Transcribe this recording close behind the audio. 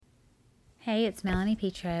Hey, it's Melanie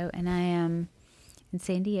Petro, and I am in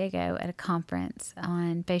San Diego at a conference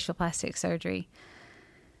on facial plastic surgery.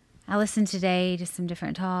 I listened today to some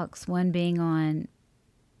different talks, one being on,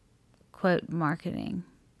 quote, marketing.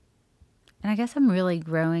 And I guess I'm really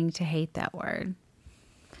growing to hate that word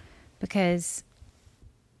because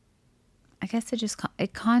I guess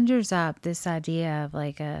it conjures up this idea of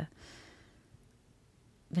like a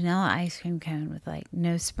vanilla ice cream cone with like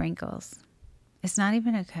no sprinkles. It's not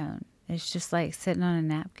even a cone. It's just like sitting on a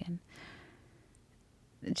napkin.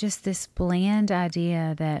 Just this bland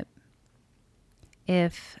idea that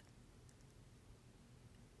if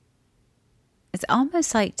it's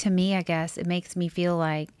almost like, to me, I guess it makes me feel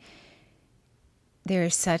like there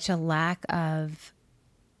is such a lack of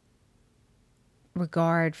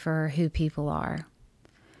regard for who people are.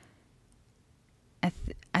 I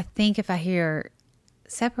think if I hear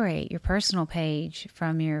separate your personal page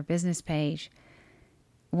from your business page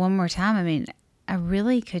one more time, I mean, I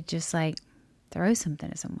really could just like throw something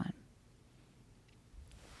at someone.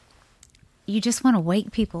 You just want to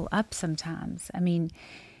wake people up sometimes. I mean,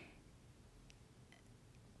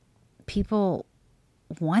 people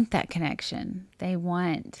want that connection. I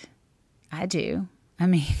do. I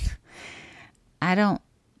mean, I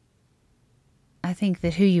think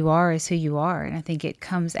that who you are is who you are. And I think it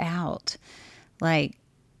comes out like,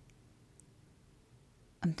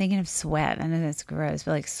 I'm thinking of sweat. I know that's gross,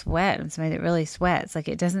 but like sweat, and somebody that really sweats, like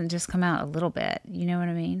it doesn't just come out a little bit. You know what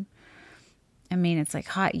I mean? I mean, it's like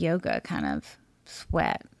hot yoga kind of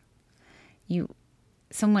sweat.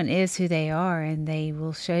 Someone is who they are, and they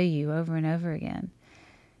will show you over and over again,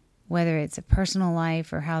 whether it's a personal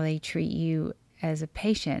life or how they treat you as a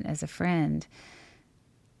patient, as a friend.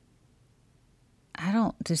 I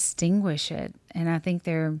don't distinguish it. And I think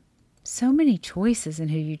there are so many choices in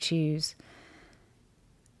who you choose.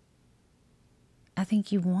 I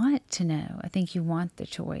think you want to know. I think you want the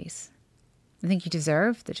choice. I think you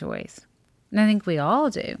deserve the choice. And I think we all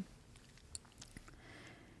do.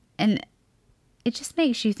 And it just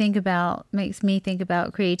makes me think about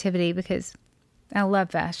creativity, because I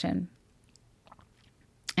love fashion.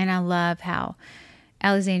 And I love how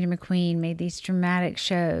Alexander McQueen made these dramatic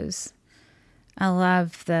shows. I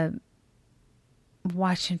love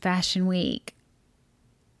watching Fashion Week.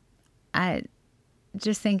 I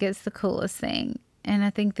just think it's the coolest thing. And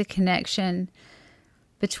I think the connection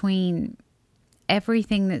between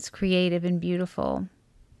everything that's creative and beautiful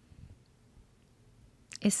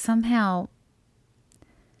is somehow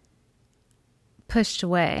pushed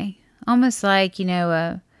away. Almost like, I'm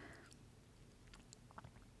going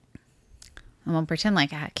to pretend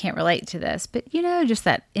like I can't relate to this, but just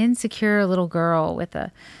that insecure little girl with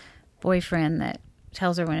a boyfriend that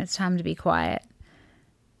tells her when it's time to be quiet.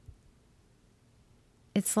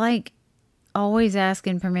 It's like always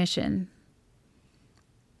asking permission.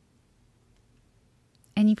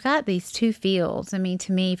 And you've got these two fields. I mean,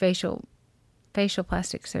 to me, facial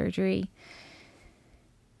plastic surgery,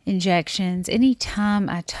 injections, anytime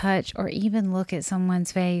I touch or even look at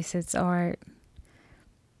someone's face, it's art.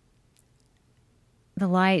 The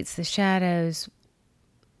lights, the shadows,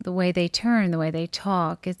 the way they turn, the way they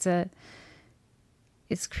talk, it's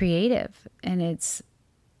creative, and it's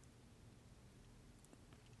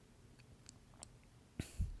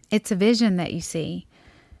a vision that you see.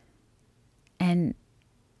 And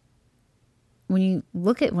when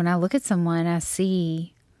I look at someone, I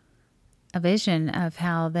see a vision of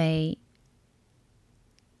how they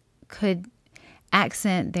could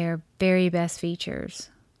accent their very best features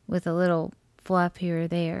with a little fluff here or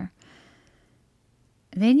there.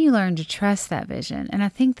 Then you learn to trust that vision. And I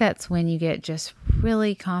think that's when you get just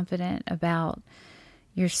really confident about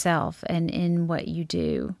yourself and in what you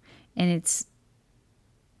do. And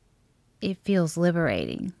it feels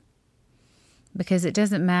liberating, because it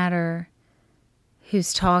doesn't matter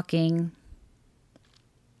who's talking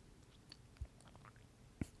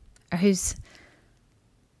or who's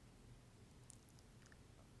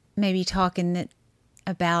maybe talking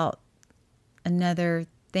about another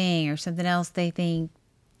thing or something else they think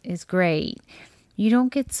is great. You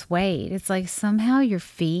don't get swayed. It's like somehow your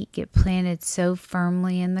feet get planted so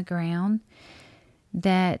firmly in the ground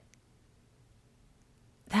that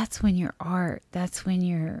that's when your art, that's when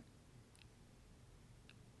your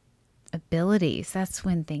abilities, that's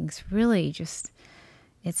when things really just,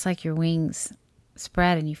 it's like your wings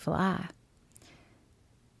spread and you fly.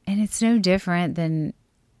 And it's no different than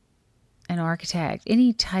an architect,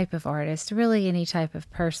 any type of artist, really any type of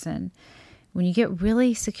person. When you get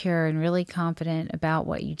really secure and really confident about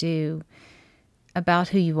what you do, about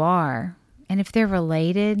who you are, and if they're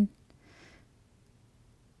related,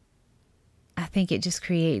 I think it just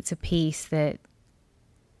creates a peace that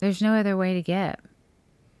there's no other way to get.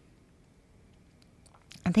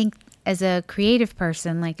 I think as a creative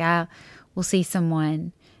person, like I will see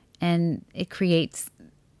someone and it creates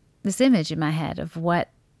this image in my head of what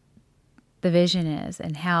the vision is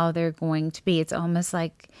and how they're going to be. It's almost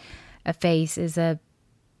like a face is a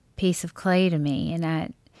piece of clay to me, and I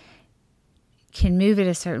can move it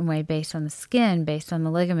a certain way based on the skin, based on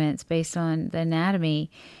the ligaments, based on the anatomy.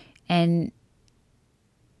 And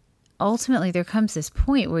ultimately there comes this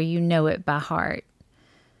point where you know it by heart.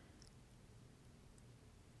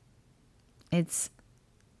 I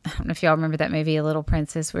don't know if y'all remember that movie, A Little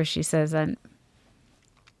Princess, where she says,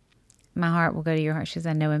 my heart will go to your heart. She says,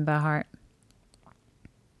 I know him by heart.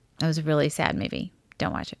 That was a really sad movie.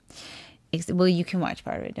 Don't watch it. Well, you can watch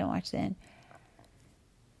part of it. Don't watch the end.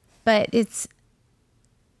 But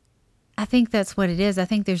I think that's what it is. I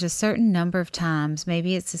think there's a certain number of times,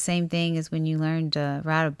 maybe it's the same thing as when you learn to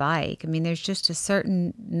ride a bike. I mean, there's just a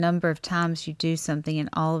certain number of times you do something and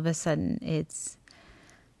all of a sudden it's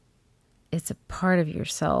a part of your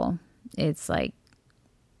soul. It's like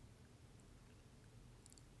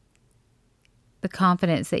the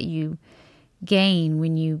confidence that you gain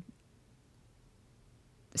when you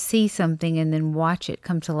see something and then watch it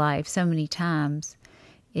come to life so many times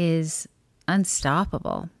is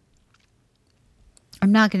unstoppable.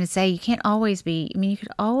 I'm not going to say you can't always be, you could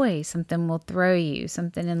always, something will throw you,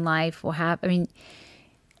 something in life will happen.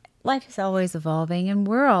 Life is always evolving and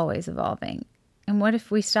we're always evolving. And what if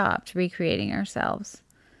we stopped recreating ourselves?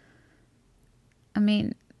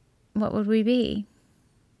 What would we be?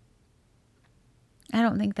 I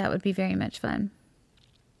don't think that would be very much fun.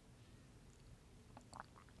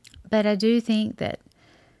 But I do think that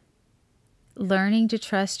learning to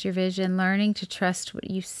trust your vision, learning to trust what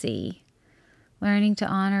you see, learning to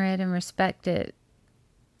honor it and respect it,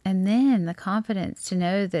 and then the confidence to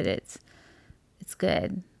know that it's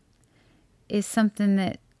good, is something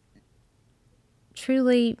that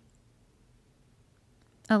truly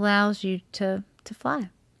allows you to fly.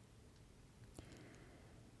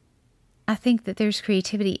 I think that there's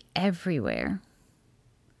creativity everywhere.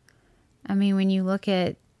 When you look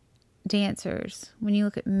at dancers, when you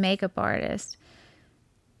look at makeup artists,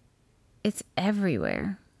 it's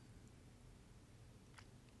everywhere.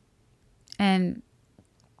 And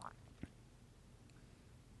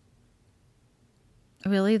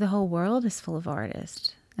really, the whole world is full of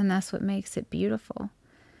artists, and that's what makes it beautiful.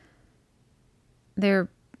 There are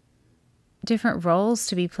different roles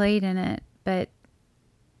to be played in it, but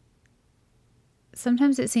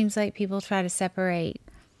sometimes it seems like people try to separate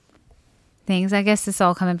things. I guess it's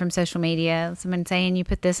all coming from social media. Someone saying you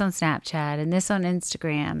put this on Snapchat and this on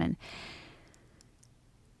Instagram,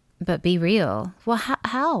 but be real. Well,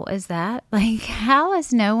 how is that? How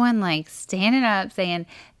is no one standing up saying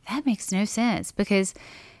that makes no sense? Because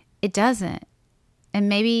it doesn't. And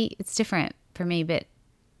maybe it's different for me, but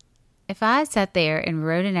if I sat there and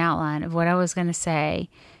wrote an outline of what I was going to say,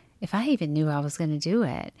 if I even knew I was going to do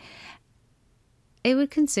it, it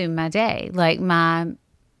would consume my day. My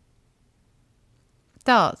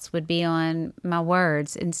thoughts would be on my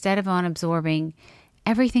words instead of on absorbing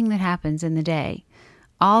everything that happens in the day.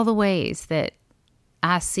 All the ways that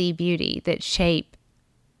I see beauty that shape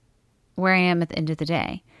where I am at the end of the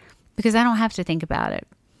day. Because I don't have to think about it.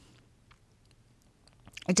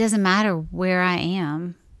 It doesn't matter where I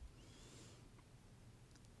am.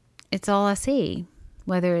 It's all I see.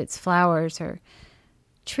 Whether it's flowers or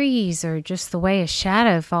trees or just the way a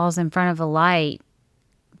shadow falls in front of a light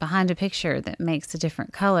behind a picture that makes a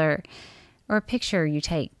different color, or a picture you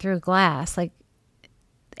take through glass,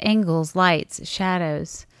 angles, lights,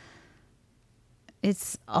 shadows.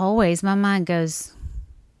 It's always, my mind goes,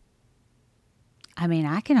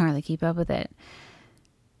 I can hardly keep up with it.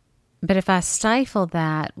 But if I stifle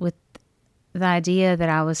that with the idea that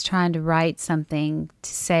I was trying to write something to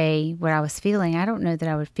say what I was feeling, I don't know that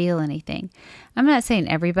I would feel anything. I'm not saying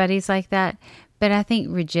everybody's like that, but I think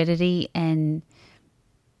rigidity and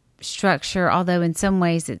structure, although in some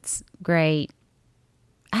ways it's great,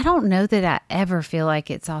 I don't know that I ever feel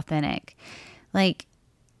like it's authentic.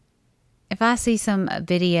 If I see some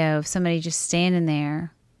video of somebody just standing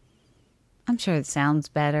there, I'm sure it sounds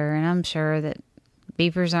better, and I'm sure that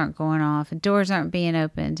beepers aren't going off and doors aren't being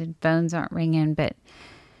opened and phones aren't ringing, but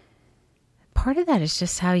part of that is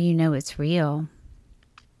just how you know it's real.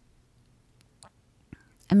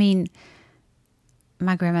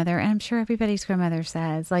 My grandmother, and I'm sure everybody's grandmother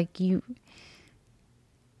says, it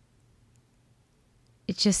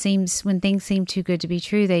just seems, when things seem too good to be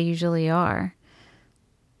true, they usually are.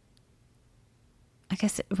 I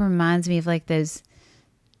guess it reminds me of those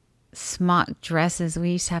smock dresses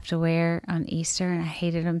we used to have to wear on Easter, and I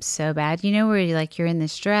hated them so bad. You know, where you're in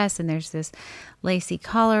this dress and there's this lacy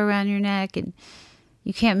collar around your neck and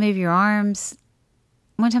you can't move your arms.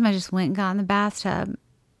 One time I just went and got in the bathtub.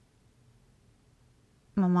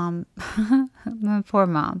 My mom, my poor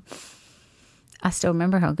mom, I still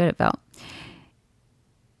remember how good it felt.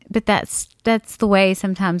 But that's the way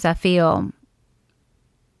sometimes I feel.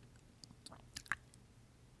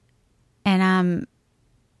 And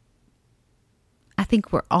I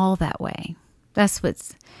think we're all that way. That's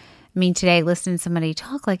today listening to somebody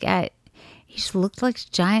talk he just looked like a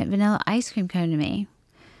giant vanilla ice cream cone to me.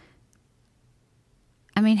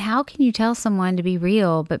 I mean, how can you tell someone to be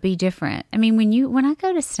real but be different? I mean, when I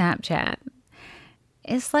go to Snapchat,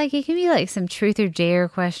 it's like it can be like some truth or dare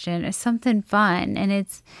question. It's something fun, and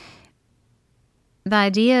it's the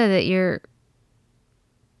idea that you're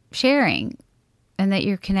sharing and that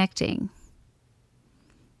you're connecting.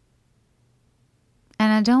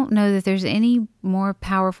 And I don't know that there's any more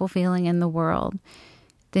powerful feeling in the world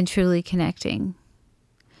than truly connecting.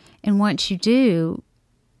 And once you do,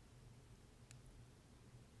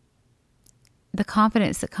 the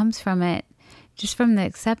confidence that comes from it, just from the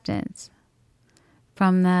acceptance,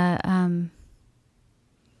 from the,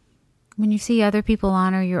 when you see other people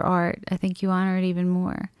honor your art, I think you honor it even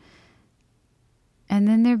more. And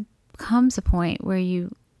then there comes a point where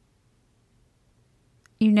you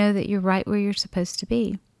know that you're right where you're supposed to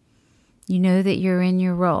be. You know that you're in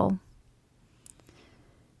your role.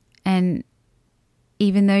 And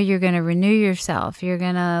even though you're going to renew yourself, you're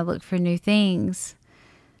going to look for new things,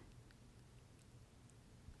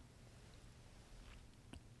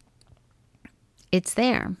 it's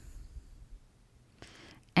there.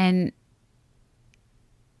 And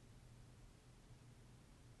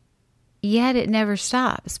yet it never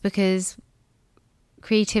stops, because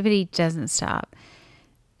creativity doesn't stop.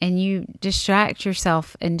 And you distract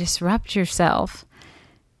yourself and disrupt yourself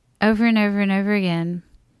over and over and over again,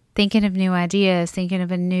 thinking of new ideas, thinking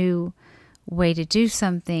of a new way to do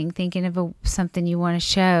something, thinking of something you want to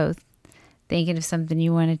show, thinking of something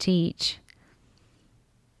you want to teach.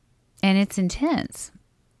 And it's intense.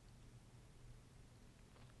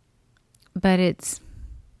 But it's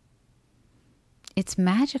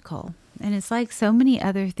magical. And it's like so many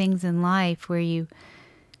other things in life where you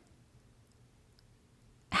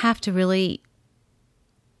have to really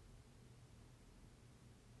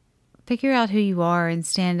figure out who you are and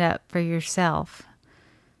stand up for yourself.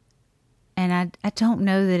 And I don't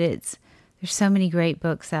know that there's so many great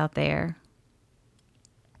books out there.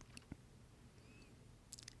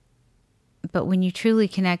 But when you truly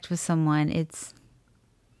connect with someone, it's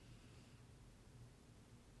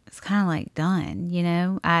kind of like done, you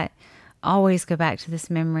know? I always go back to this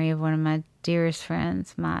memory of one of my dearest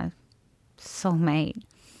friends, my soulmate,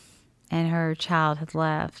 and her child had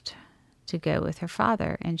left to go with her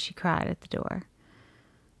father, and she cried at the door.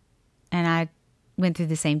 And I went through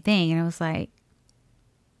the same thing, and I was like,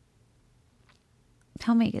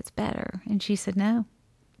 tell me it gets better. And she said, no.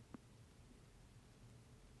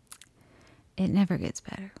 It never gets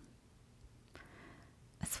better.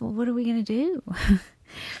 I said, well, what are we going to do?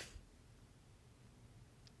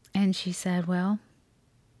 And she said, well,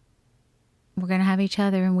 we're going to have each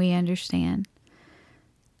other, and we understand.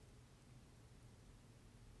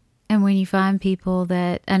 And when you find people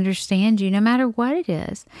that understand you, no matter what it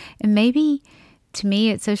is, and maybe to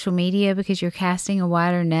me it's social media because you're casting a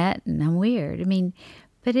wider net, and I'm weird. I mean,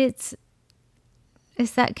 but it's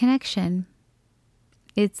that connection.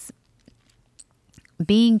 It's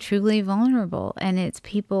being truly vulnerable, and it's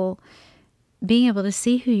people being able to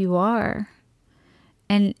see who you are.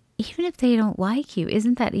 And even if they don't like you,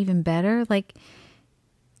 isn't that even better? Like,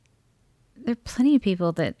 there are plenty of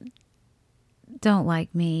people that don't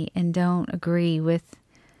like me and don't agree with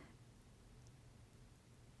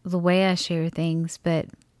the way I share things, but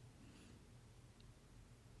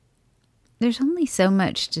there's only so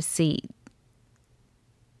much deceit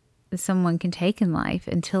that someone can take in life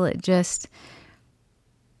until it just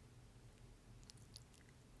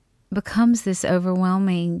becomes this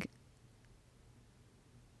overwhelming,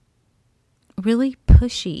 really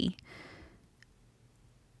pushy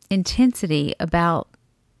intensity about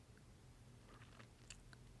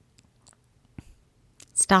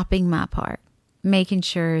stopping my part, making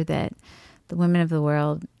sure that the women of the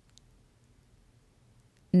world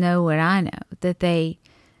know what I know, that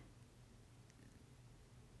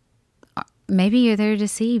maybe they're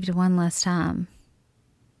deceived one less time.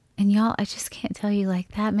 And y'all, I just can't tell you, like,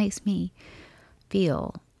 that makes me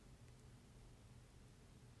feel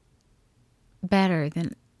better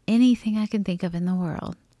than anything I can think of in the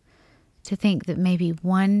world. to think that maybe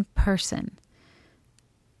one person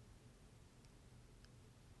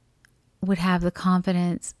would have the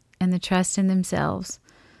confidence and the trust in themselves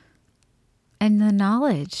and the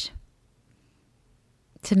knowledge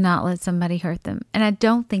to not let somebody hurt them. And I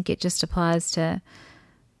don't think it just applies to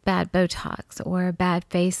bad Botox or a bad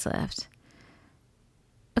facelift.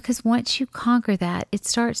 Because once you conquer that, it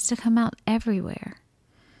starts to come out everywhere.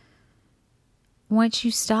 Once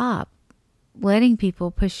you stop letting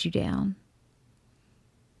people push you down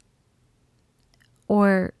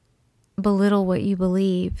or belittle what you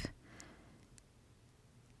believe,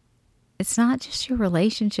 it's not just your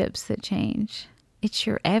relationships that change. It's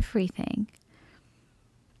your everything.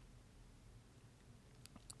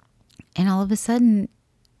 And all of a sudden,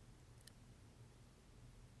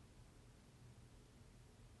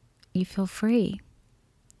 you feel free.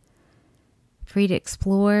 Free to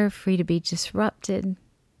explore, free to be disrupted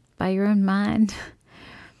by your own mind,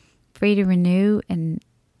 free to renew and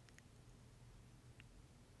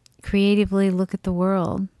creatively look at the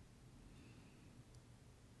world.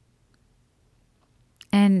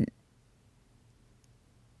 And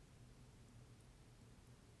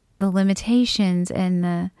the limitations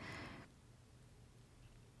and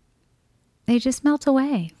they just melt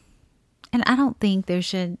away. And I don't think there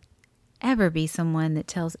should ever be someone that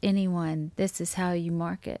tells anyone this is how you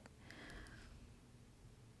market.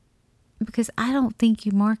 Because I don't think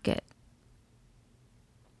you market.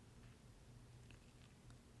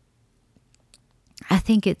 I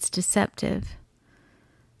think it's deceptive.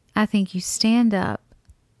 I think you stand up,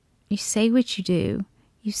 you say what you do,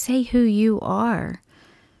 you say who you are,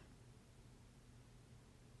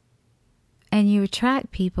 and you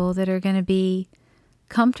attract people that are going to be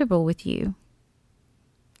comfortable with you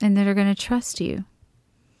and that are going to trust you.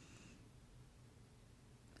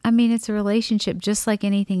 I mean, it's a relationship just like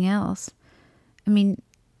anything else. I mean,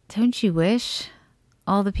 don't you wish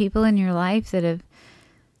all the people in your life that have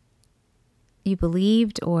you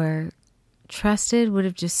believed or trusted would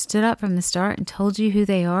have just stood up from the start and told you who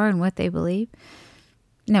they are and what they believe?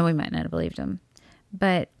 No, we might not have believed them,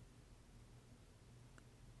 but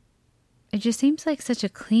it just seems like such a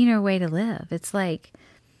cleaner way to live. It's like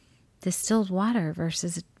distilled water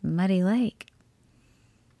versus a muddy lake.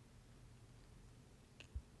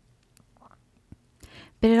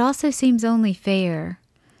 But it also seems only fair,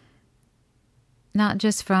 not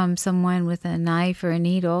just from someone with a knife or a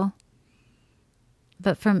needle,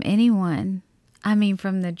 but from anyone. I mean,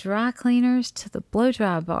 from the dry cleaners to the blow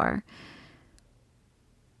dry bar.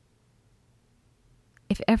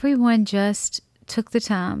 If everyone just took the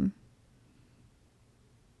time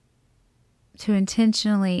to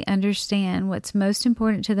intentionally understand what's most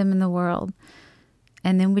important to them in the world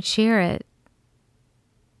and then would share it,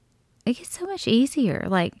 it gets so much easier.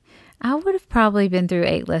 Like, I would have probably been through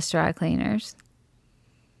 8 less dry cleaners.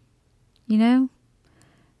 You know?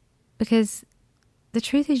 Because the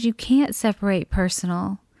truth is you can't separate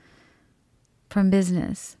personal from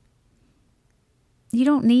business. You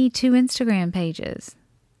don't need 2 Instagram pages.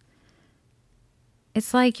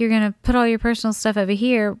 It's like you're going to put all your personal stuff over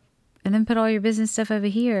here and then put all your business stuff over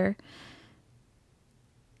here.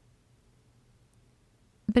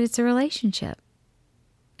 But it's a relationship.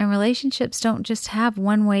 And relationships don't just have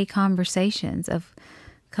one-way conversations of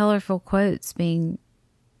colorful quotes being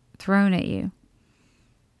thrown at you.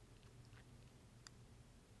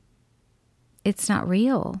 It's not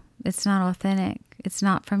real. It's not authentic. It's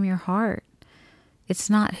not from your heart. It's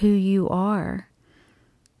not who you are.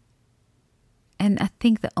 And I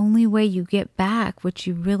think the only way you get back what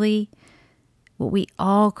we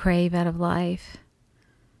all crave out of life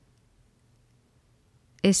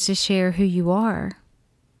is to share who you are.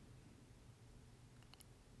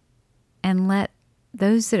 And let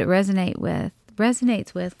those that it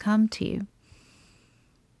resonates with come to you.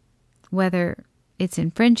 Whether it's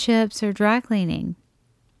in friendships or dry cleaning.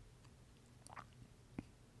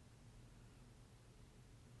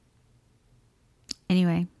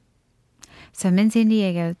 Anyway, so I'm in San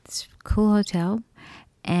Diego, this cool hotel,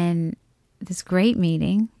 and this great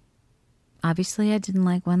meeting. Obviously, I didn't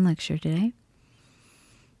like one lecture today.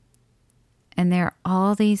 And there are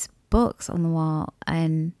all these books on the wall,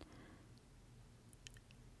 and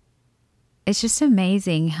it's just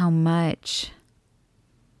amazing how many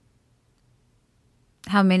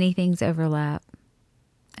things overlap.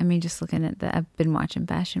 I mean, just looking at I've been watching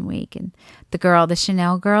Fashion Week, and the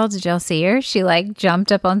Chanel girl, did y'all see her? She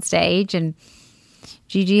jumped up on stage and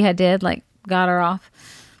Gigi Hadid got her off.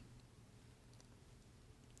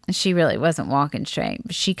 And she really wasn't walking straight,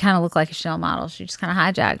 but she kind of looked like a Chanel model. She just kind of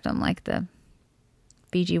hijacked them like the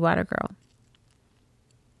Fiji water girl.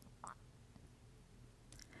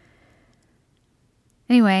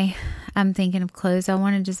 Anyway, I'm thinking of clothes I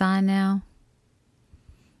want to design now.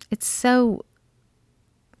 It's so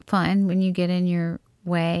fun when you get in your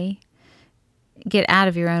way, get out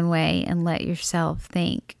of your own way and let yourself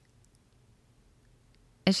think.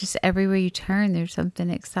 It's just everywhere you turn, there's something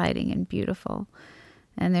exciting and beautiful.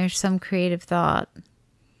 And there's some creative thought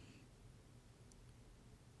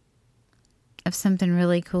of something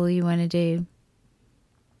really cool you want to do.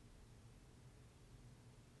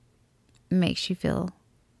 It makes you feel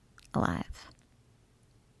alive.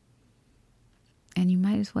 And you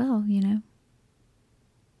might as well,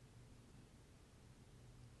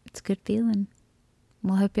 It's a good feeling.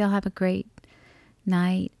 Well, hope y'all have a great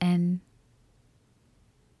night and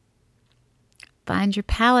find your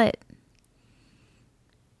palette.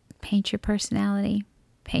 Paint your personality.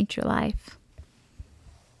 Paint your life.